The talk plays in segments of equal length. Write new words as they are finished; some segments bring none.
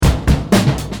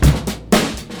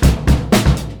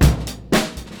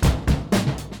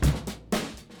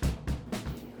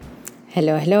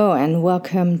Hello, hello, and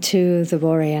welcome to the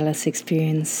Borealis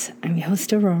Experience. I'm your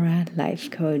host, Aurora,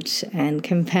 life coach and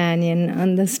companion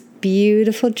on this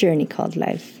beautiful journey called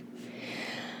life.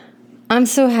 I'm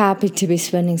so happy to be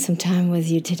spending some time with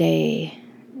you today.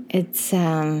 It's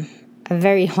a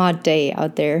very hot day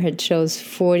out there. It shows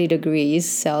 40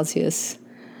 degrees Celsius.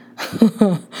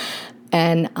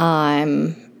 And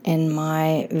I'm in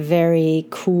my very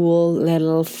cool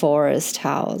little forest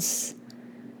house.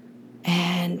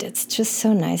 And it's just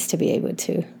so nice to be able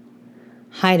to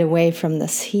hide away from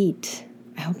this heat.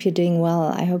 I hope you're doing well.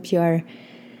 I hope you are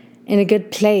in a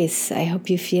good place. I hope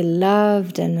you feel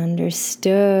loved and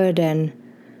understood and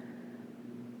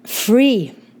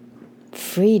free.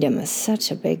 Freedom is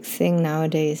such a big thing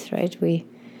nowadays, right? We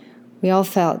all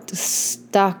felt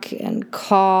stuck and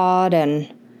caught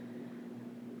and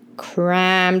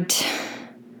cramped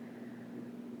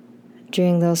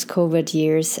during those COVID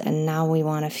years, and now we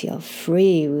want to feel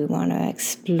free, we want to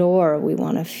explore, we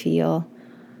want to feel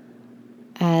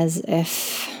as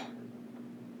if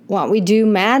what we do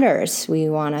matters, we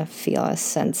want to feel a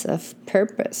sense of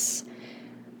purpose.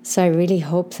 So I really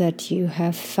hope that you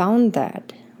have found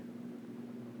that.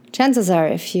 Chances are,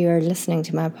 if you're listening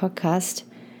to my podcast,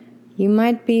 you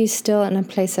might be still in a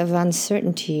place of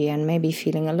uncertainty and maybe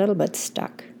feeling a little bit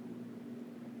stuck.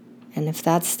 And if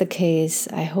that's the case,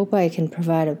 I hope I can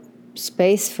provide a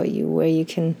space for you where you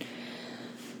can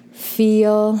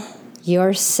feel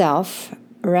yourself,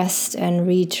 rest and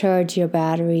recharge your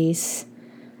batteries,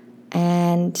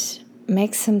 and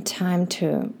make some time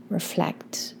to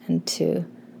reflect and to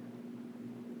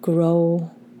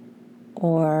grow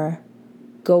or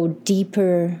go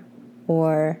deeper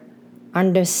or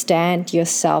understand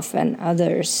yourself and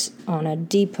others on a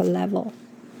deeper level.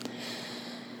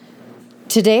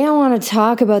 Today I want to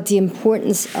talk about the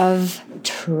importance of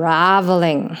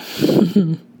traveling.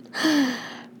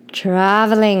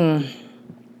 Traveling.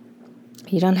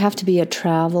 You don't have to be a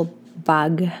travel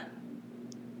bug.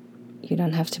 You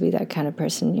don't have to be that kind of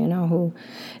person, who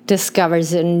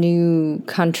discovers a new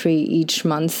country each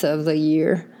month of the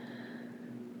year.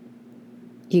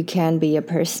 You can be a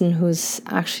person who's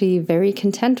actually very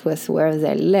content with where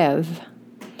they live.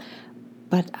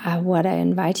 But what I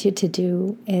invite you to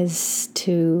do is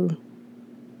to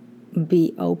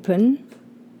be open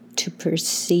to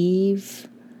perceive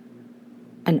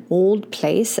an old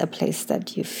place, a place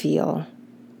that you feel,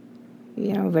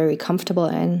 very comfortable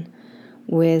in,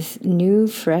 with new,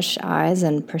 fresh eyes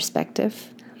and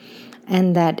perspective.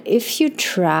 And that if you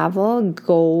travel,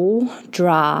 go,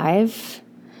 drive,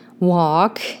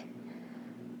 walk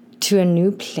to a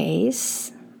new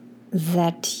place,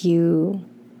 that you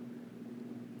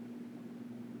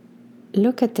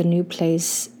look at the new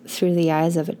place through the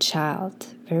eyes of a child,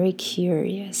 very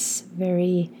curious,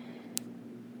 very,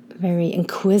 very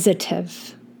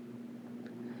inquisitive,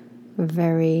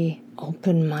 very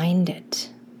open-minded.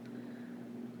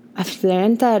 I've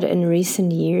learned that in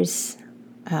recent years.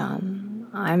 I'm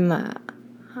not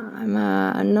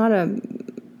a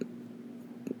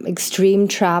extreme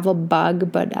travel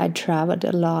bug, but I traveled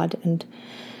a lot, and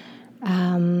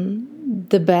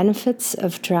the benefits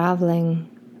of traveling,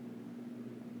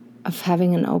 of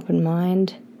having an open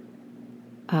mind,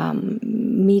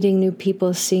 meeting new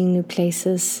people, seeing new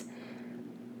places,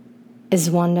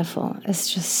 is wonderful.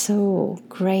 It's just so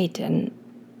great. And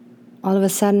all of a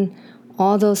sudden,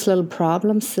 all those little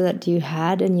problems that you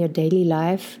had in your daily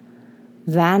life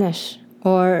vanish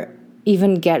or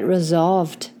even get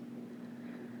resolved.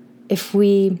 If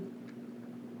we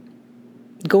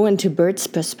go into bird's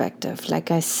perspective,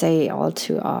 like I say all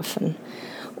too often,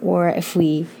 or if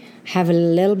we have a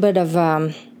little bit of,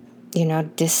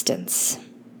 distance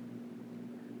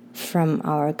from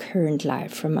our current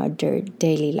life, from our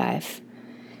daily life,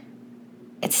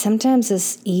 it sometimes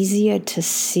is easier to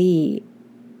see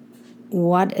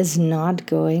what is not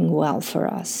going well for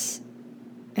us.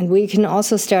 And we can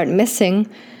also start missing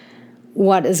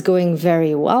what is going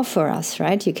very well for us,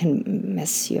 right? You can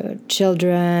miss your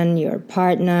children, your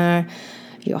partner,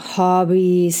 your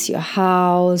hobbies, your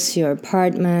house, your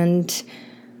apartment,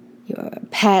 your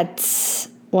pets,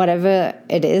 whatever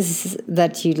it is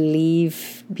that you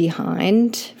leave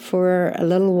behind for a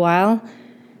little while,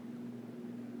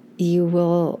 you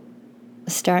will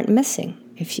start missing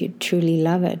if you truly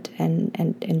love it and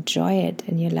enjoy it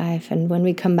in your life. And when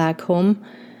we come back home,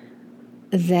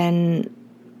 then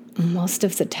most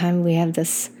of the time we have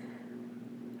this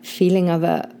feeling of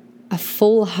a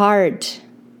full heart,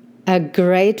 a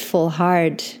grateful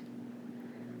heart.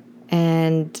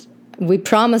 And we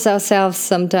promise ourselves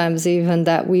sometimes even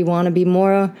that we want to be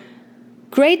more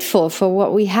grateful for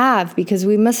what we have, because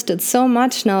we missed it so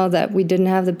much now that we didn't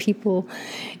have the people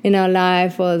in our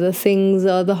life or the things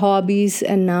or the hobbies.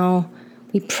 And now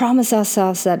we promise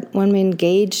ourselves that when we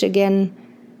engage again,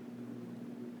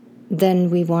 then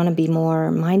we want to be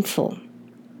more mindful.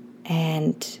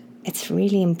 And it's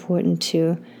really important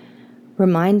to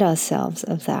remind ourselves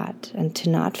of that and to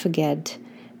not forget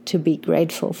to be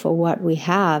grateful for what we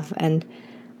have, and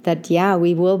that,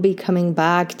 we will be coming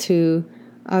back to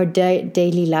our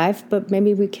daily life, but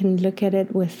maybe we can look at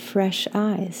it with fresh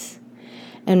eyes.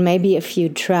 And maybe if you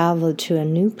travel to a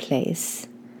new place,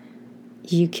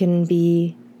 you can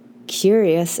be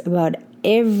curious about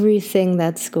everything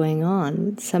that's going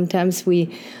on. Sometimes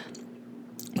we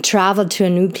travel to a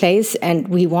new place and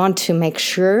we want to make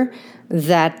sure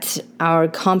that our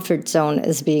comfort zone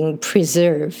is being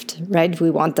preserved, right? We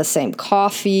want the same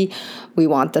coffee, we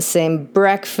want the same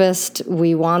breakfast,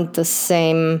 we want the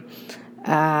same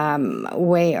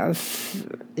way of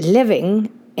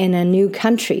living in a new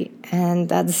country. And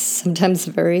that's sometimes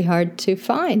very hard to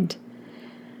find.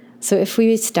 So if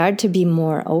we start to be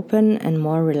more open and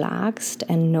more relaxed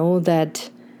and know that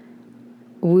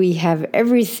we have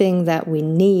everything that we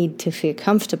need to feel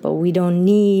comfortable, we don't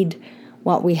need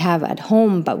what we have at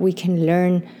home, but we can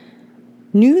learn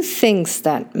new things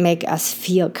that make us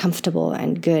feel comfortable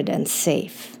and good and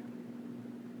safe.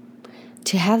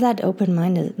 To have that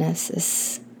open-mindedness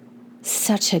is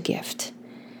such a gift.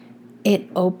 It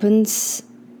opens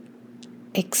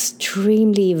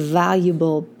extremely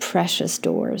valuable, precious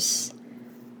doors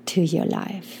to your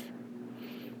life.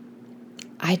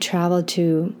 I traveled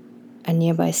to a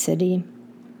nearby city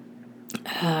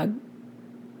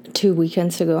 2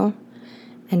 weekends ago,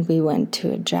 and we went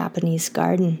to a Japanese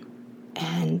garden,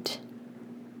 and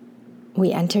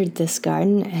we entered this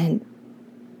garden, and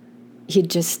you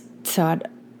just thought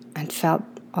and felt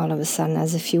all of a sudden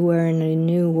as if you were in a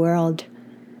new world.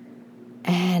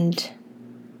 And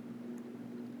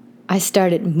I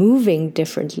started moving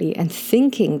differently and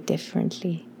thinking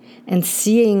differently and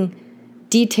seeing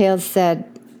details that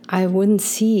I wouldn't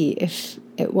see if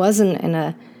it wasn't in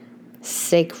a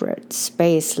sacred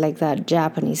space like that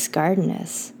Japanese garden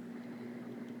is.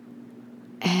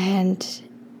 And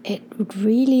it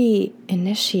really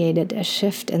initiated a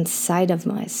shift inside of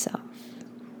myself.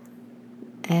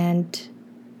 And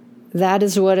that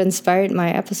is what inspired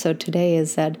my episode today,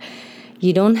 is that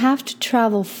you don't have to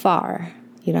travel far.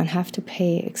 You don't have to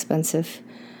pay expensive,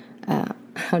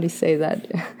 how do you say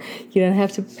that? You don't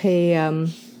have to pay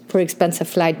for expensive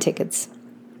flight tickets.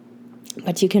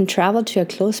 But you can travel to a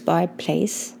close by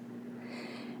place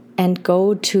and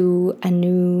go to a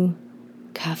new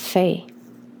cafe,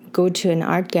 go to an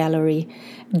art gallery,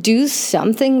 do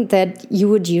something that you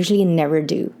would usually never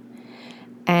do.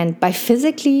 And by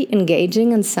physically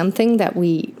engaging in something that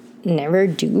we never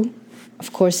do,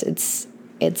 of course, it's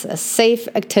a safe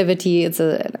activity. It's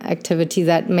an activity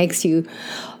that makes you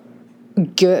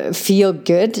feel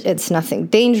good. It's nothing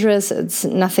dangerous. It's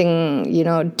nothing,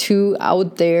 too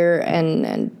out there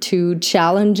and too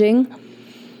challenging.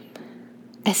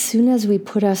 As soon as we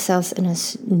put ourselves in a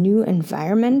new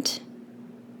environment,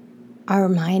 our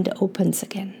mind opens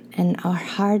again, and our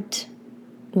heart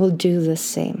will do the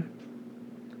same.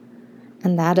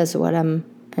 And that is what I'm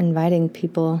inviting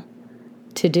people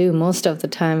to do most of the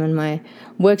time in my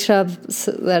workshops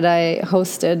that I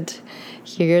hosted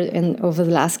here over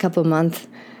the last couple of months.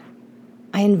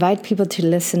 I invite people to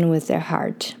listen with their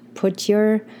heart. Put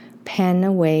your pen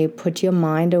away, put your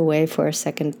mind away for a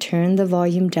second, turn the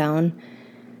volume down,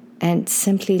 and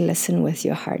simply listen with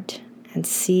your heart and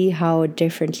see how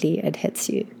differently it hits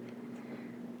you,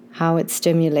 how it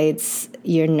stimulates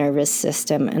your nervous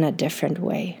system in a different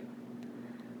way.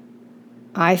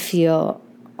 I feel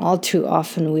all too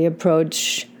often we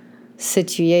approach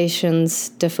situations,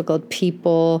 difficult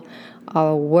people,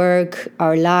 our work,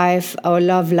 our life, our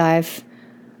love life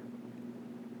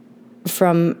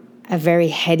from a very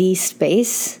heady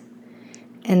space.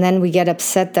 And then we get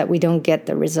upset that we don't get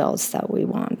the results that we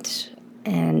want.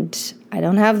 And I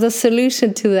don't have the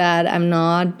solution to that. I'm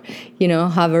not,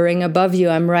 hovering above you.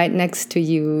 I'm right next to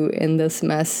you in this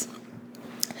mess.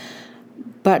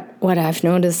 But what I've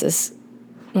noticed is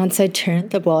once I turn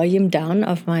the volume down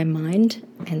of my mind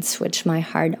and switch my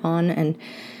heart on and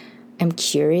I'm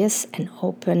curious and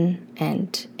open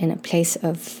and in a place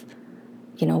of,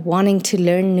 wanting to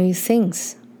learn new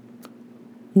things,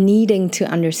 needing to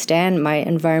understand my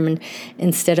environment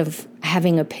instead of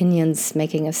having opinions,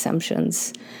 making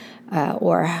assumptions,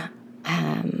 or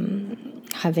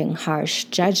having harsh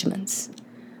judgments,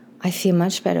 I feel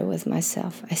much better with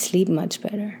myself. I sleep much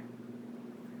better.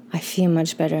 I feel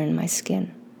much better in my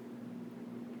skin.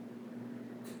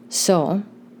 So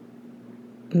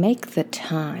make the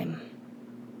time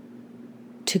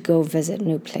to go visit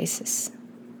new places.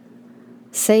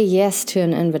 Say yes to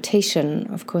an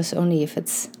invitation, of course, only if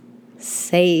it's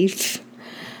safe,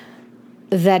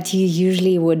 that you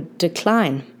usually would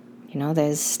decline.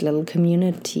 There's little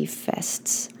community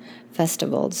festivals,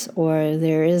 or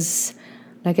there is,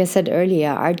 like I said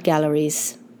earlier, art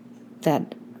galleries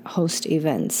that host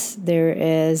events. There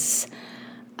is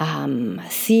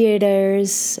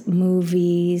theaters,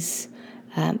 movies,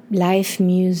 live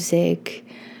music,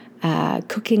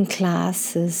 cooking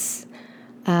classes.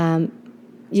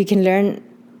 You can learn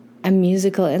a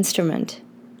musical instrument.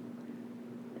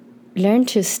 Learn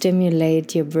to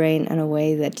stimulate your brain in a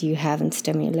way that you haven't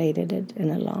stimulated it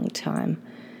in a long time,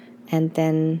 and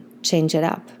then change it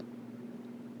up.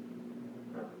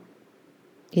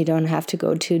 You don't have to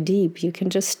go too deep. You can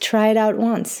just try it out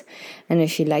once. And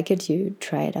if you like it, you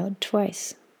try it out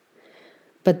twice.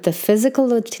 But the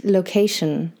physical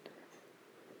location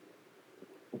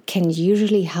can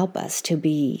usually help us to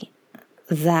be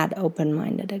that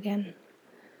open-minded again.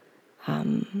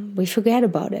 We forget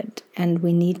about it, and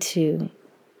we need to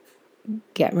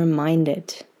get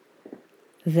reminded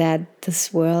that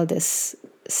this world is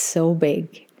so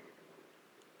big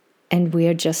and we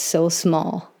are just so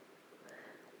small.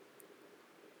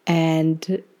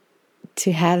 And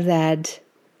to have that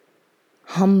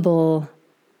humble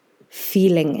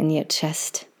feeling in your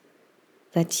chest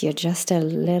that you're just a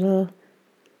little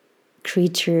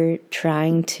creature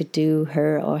trying to do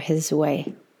her or his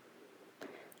way.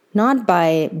 Not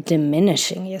by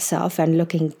diminishing yourself and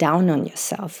looking down on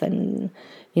yourself and,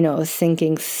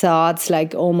 thinking thoughts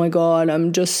like, oh my God,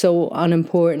 I'm just so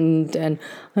unimportant and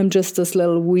I'm just this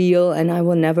little wheel and I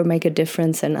will never make a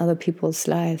difference in other people's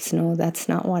lives. No, that's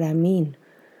not what I mean.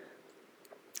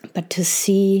 But to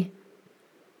see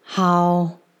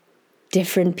how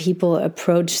different people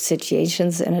approach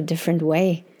situations in a different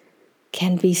way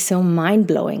can be so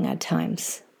mind-blowing at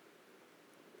times.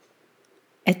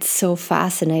 It's so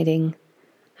fascinating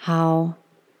how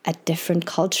a different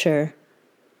culture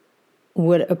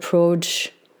would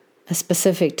approach a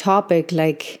specific topic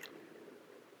like,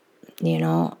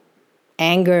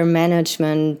 anger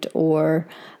management or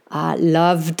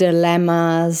love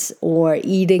dilemmas or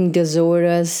eating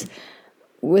disorders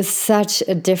with such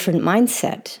a different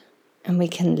mindset. And we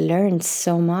can learn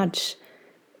so much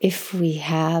if we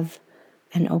have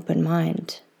an open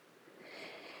mind.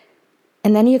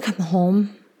 And then you come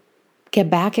home, get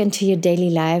back into your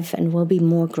daily life, and will be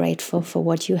more grateful for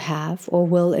what you have, or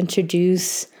will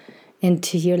introduce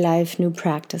into your life new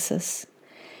practices.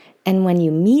 And when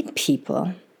you meet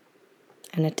people,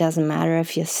 and it doesn't matter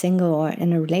if you're single or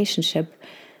in a relationship,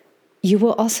 you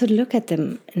will also look at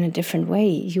them in a different way.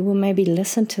 You will maybe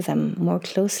listen to them more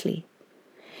closely.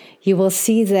 You will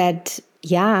see that,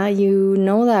 you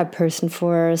know that person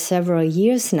for several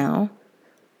years now,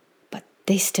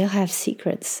 they still have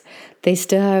secrets. They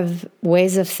still have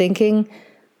ways of thinking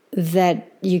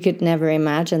that you could never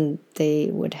imagine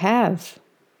they would have.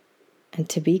 And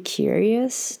to be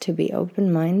curious, to be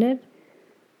open-minded,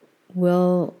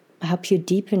 will help you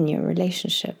deepen your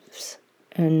relationships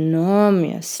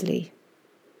enormously.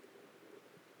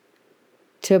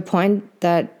 To a point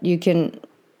that you can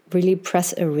really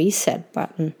press a reset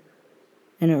button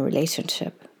in a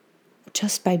relationship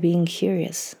just by being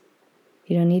curious.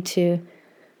 You don't need to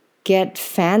get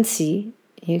fancy.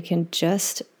 You can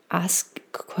just ask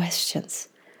questions.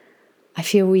 I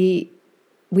feel we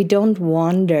don't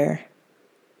wander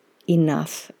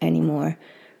enough anymore,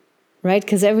 right?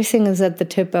 Because everything is at the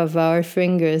tip of our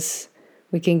fingers.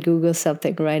 We can Google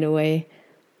something right away.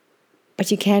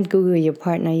 But you can't Google your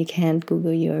partner. You can't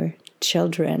Google your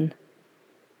children.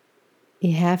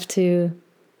 You have to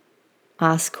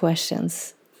ask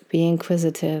questions, be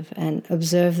inquisitive, and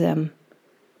observe them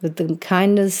with the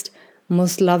kindest,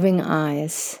 most loving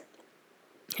eyes,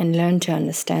 and learn to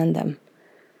understand them.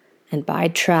 And by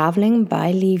traveling,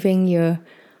 by leaving your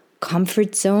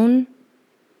comfort zone,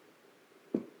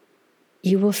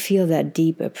 you will feel that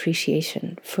deep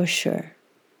appreciation for sure,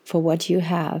 for what you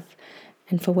have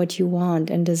and for what you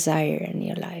want and desire in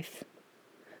your life,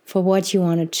 for what you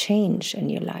want to change in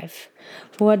your life,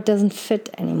 for what doesn't fit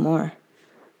anymore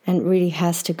and really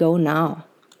has to go now.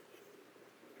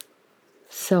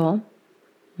 So,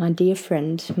 my dear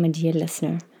friend, my dear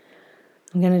listener,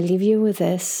 I'm going to leave you with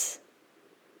this.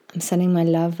 I'm sending my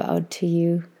love out to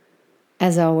you.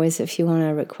 As always, if you want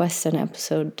to request an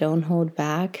episode, don't hold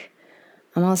back.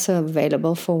 I'm also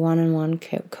available for one-on-one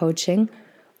coaching.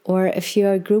 Or if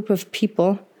you're a group of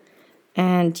people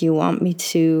and you want me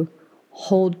to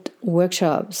hold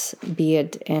workshops, be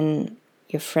it in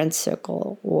your friend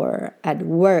circle or at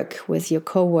work with your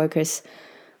coworkers,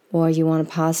 or you want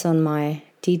to pass on my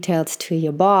details to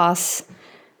your boss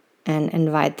and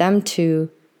invite them to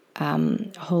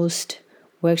host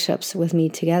workshops with me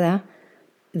together,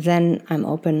 then I'm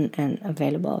open and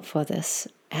available for this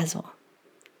as well.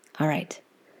 All right.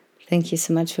 Thank you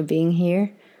so much for being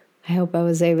here. I hope I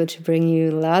was able to bring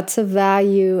you lots of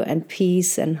value and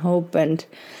peace and hope and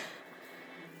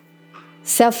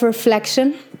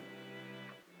self-reflection.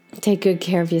 Take good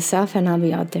care of yourself, and I'll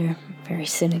be out there very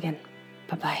soon again.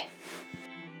 Bye-bye.